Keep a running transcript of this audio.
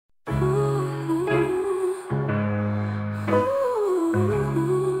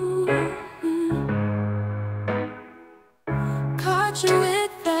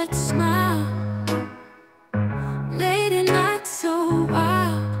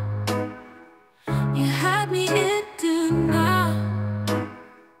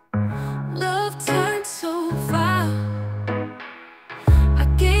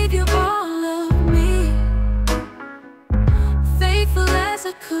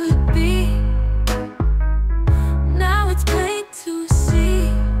could be. Now it's plain to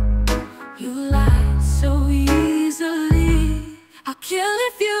see you lie so easily. I'll kill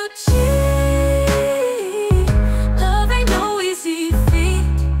if you cheat. Love ain't no easy feat.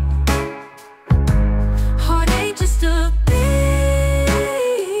 Heart ain't just a beat.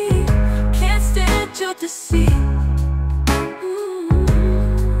 Can't stand your deceit.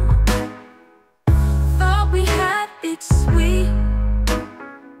 Thought we had it sweet,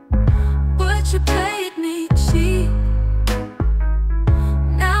 but you played me cheap.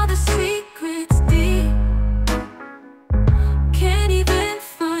 Now the secret's deep. Can't even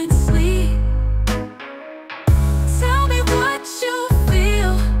find sleep. Tell me what you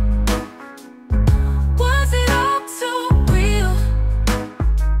feel. Was it all too real?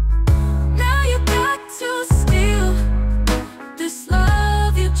 Now you got to steal this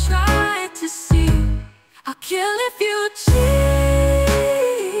love you tried to see. I'll kill if you cheat.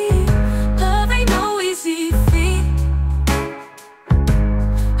 Love ain't no easy feat.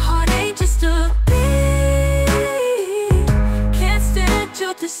 Heart ain't just a beat. Can't stand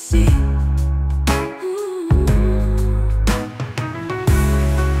your deceit.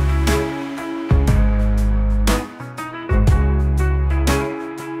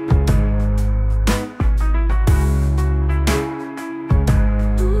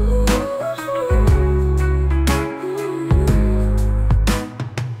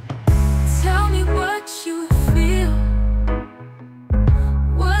 Tell me what you feel.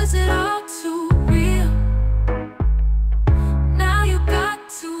 Was it all too real? Now you got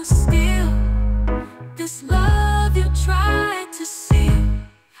to steal this love you tried to see.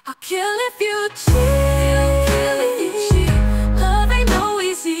 I'll kill if you cheat.